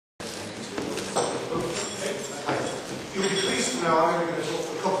No, I'm only going to talk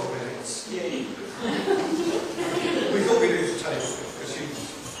for a couple of minutes. Yeah. We thought we'd do a taste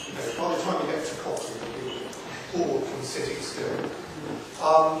because by the time you get to coffee, you'll be bored from sitting still.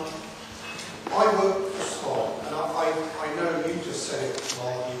 I work for Smart, and I know you just said it,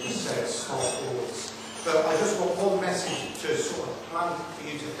 Mark, you just said smart boards, but I just want one message to sort of plan for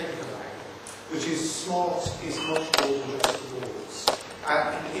you to think about, which is Smart is much more than just the boards.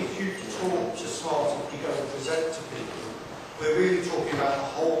 And if you talk to Smart, if you go and present to people, we're really talking about the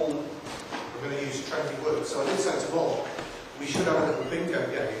whole, we're going to use trendy words. So I did say to Mark, we should have a little bingo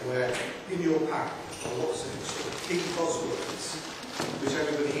game where in your pack are lots of sort of key buzzwords which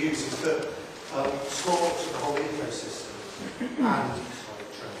everybody uses that Smart to the whole ecosystem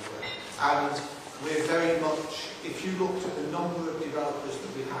and we're very much, if you looked at the number of developers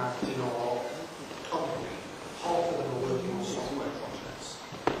that we have in our company, half of them are working on software projects.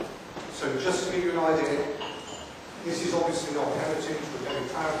 So just to give you an idea, this is obviously our heritage, we're very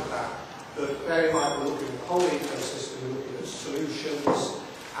proud of that, but bear in mind we're looking at the whole ecosystem, we're looking at solutions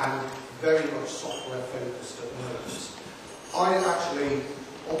and very much software focused at the moment. I am actually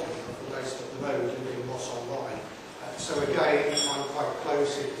based at the moment and doing what's online. So again, I'm quite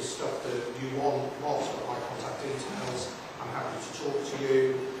close if the stuff that you want. Mark's got my contact details. I'm happy to talk to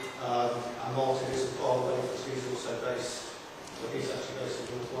you. And Martin is as well, because he's also based, well, he's actually based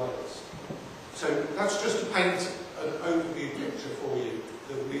in North Wales. So that's just to paint an overview picture for you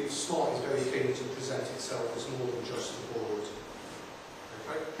that Smart is very keen to present itself as more than just the board.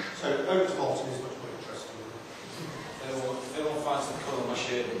 Okay? So over to Martin is much more interesting. If anyone finds the colour of my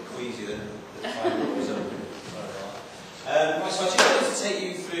shirt a bit queasy, then the fire door is open. Right, so I just wanted to take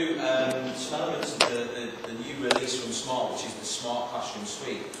you through some elements of the new release from Smart, which is the Smart Classroom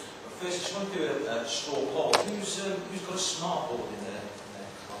Suite. But first, I just want to do a straw poll. Who's got a smart board in their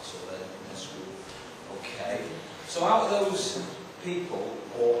class or in their school? Okay. So out of those people,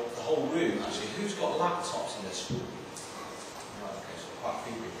 or the whole room actually, who's got laptops in their school? Right, okay, so quite a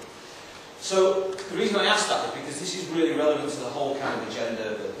few people. So the reason I asked that is because this is really relevant to the whole kind of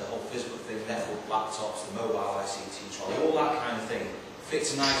agenda, the whole physical thing, network laptops, the mobile ICT trolley, all that kind of thing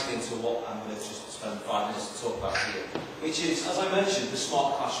fits nicely into what I'm going to just spend 5 minutes to talk about here, which is, as I mentioned, the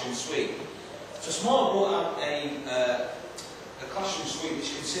Smart Classroom Suite. So Smart brought out a classroom suite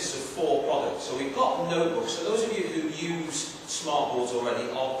which consists of 4 products. So we've got notebooks. So those of you who use smart boards already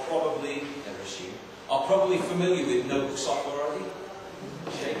are probably, never assume, are probably familiar with notebook software already.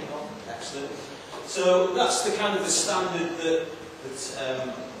 Shaking on. Excellent. So that's the kind of the standard that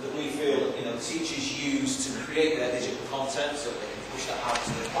we feel teachers use to create their digital content so they can push that out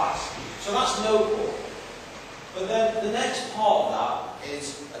to the class. So that's notebook. But then the next part of that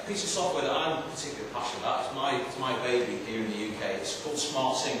is a piece of software that I'm particularly passionate about. It's my baby here in the UK. It's called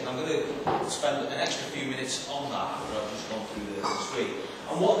SmartSync. And I'm going to spend an extra few minutes on that after I've just gone through the suite.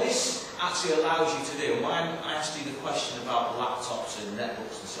 And what this actually allows you to do, and when I asked you the question about laptops and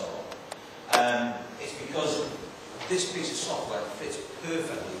netbooks and so on, it's because this piece of software fits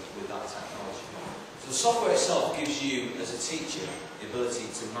perfectly with that technology. So the software itself gives you, as a teacher, the ability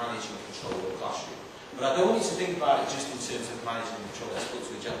to manage and control your classroom. But I don't want you to think about it just in terms of managing and control. I spoke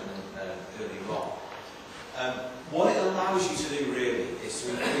to a gentleman earlier on. What it allows you to do really is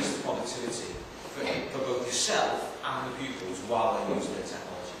to increase the productivity for both yourself and the pupils while they're using the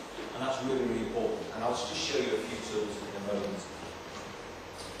technology. And that's really, really important. And I'll just show you a few tools in a moment.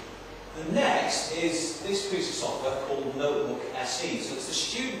 The next is this piece of software called Notebook SE. So it's the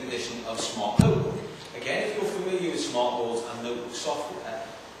student edition of Smart Notebook. Again, if you're familiar with smart boards and notebook software,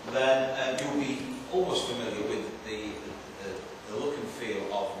 then you'll be almost familiar with the look and feel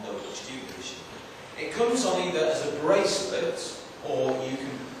of Notebook Student Edition. It comes on either as a bracelet or you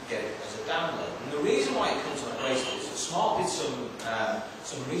can get it as a download. And the reason why it comes on a bracelet is that Smart did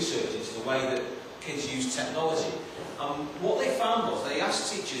some research into the way that kids use technology. What they found was they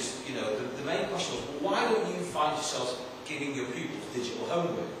asked teachers, the main question was, well, why don't you find yourself giving your pupils digital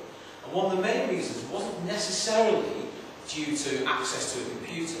homework? And one of the main reasons wasn't necessarily due to access to a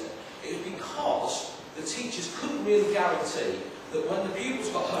computer. It was because the teachers couldn't really guarantee that when the pupils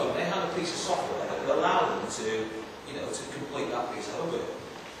got home, they had a piece of software that would allow them to complete that piece of homework.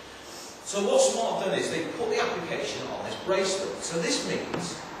 So what Smart have done is they put the application on this bracelet. So this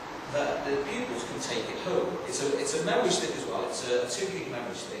means that the pupils can take it home. It's a memory stick as well. It's a 2 gig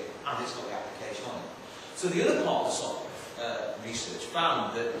memory stick, and it's got the application on it. So the other part of the software research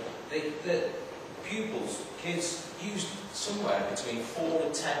found that kids used somewhere between 4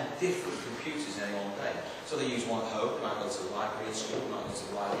 and 10 different computers in any one day. So they use one at home, they might go to the library in school, they might go to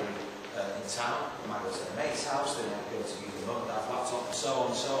the library in town, they might go to their mate's house, they might go to use their mum and dad's laptop, and so on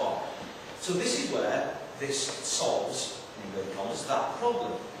and so on. So this is where this solves inverted commas, that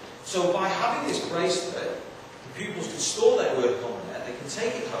problem. So by having this bracelet, the pupils can store their work on there, they can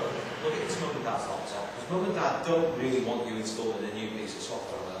take it home, plug it into mum and dad's laptop, because mum and dad don't really want you installing a new piece of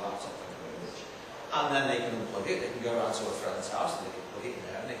software on their laptop, and then they can unplug it, they can go around to a friend's house, and they can plug it in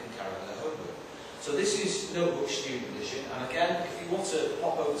there, and they can carry on their homework. So this is Notebook Student Edition, and again, if you want to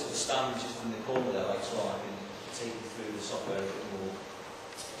pop over to the stand just in the corner there later on, I can take you through the software a bit more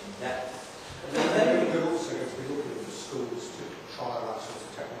in depth. And then we're also going to be looking for schools to trial that sort of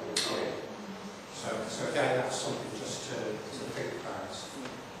technology. So again, that's something just to think about.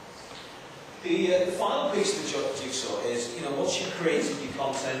 The final piece of the jigsaw is, once you've created your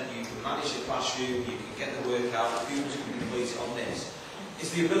content, you can manage the classroom, you can get the work out, the pupils can complete it on this, is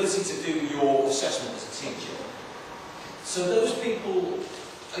the ability to do your assessment as a teacher. So those people,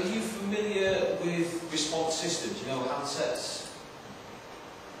 are you familiar with response systems? Handsets?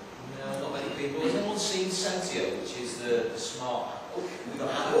 No, not many people. Has anyone seen Sentio, which is the smart...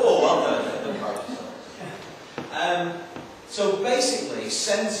 So basically,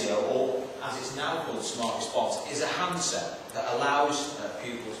 Sentio, or as it's now called Smart Response, is a handset that allows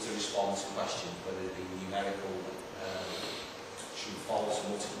pupils to respond to questions, whether it be numerical, true, false,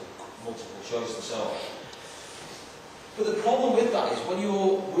 multiple choice, and so on. But the problem with that is when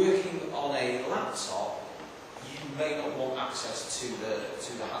you're working on a laptop, you may not want access to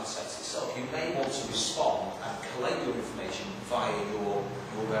the handset itself. You may want to respond and collect your information via your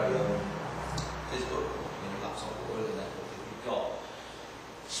very own physical laptop or whatever network that you've got.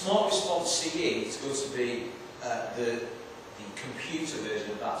 Smart Response CE is going to be the computer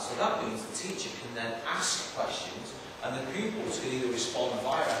version of that. So that means the teacher can then ask questions and the pupils can either respond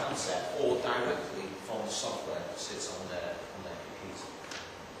via a handset or directly from the software that sits on their computer.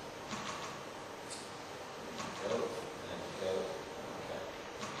 There we go. Okay.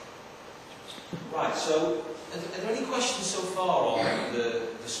 Right, so are there any questions so far on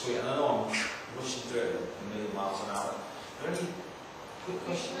the suite? And I know I'm rushing through it a million miles an hour. Are there any quick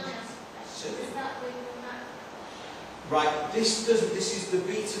questions? Right, this is the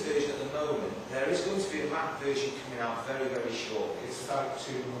beta version at the moment. There is going to be a Mac version coming out very, very shortly. It's about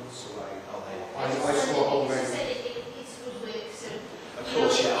 2 months away. Oh, I saw already. Of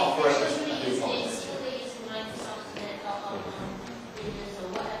course, yeah, operators do follow it.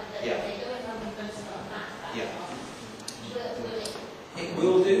 It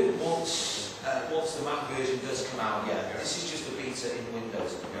will do once the Mac version does come out. Yeah, this is just a beta in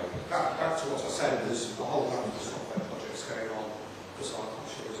Windows at the moment.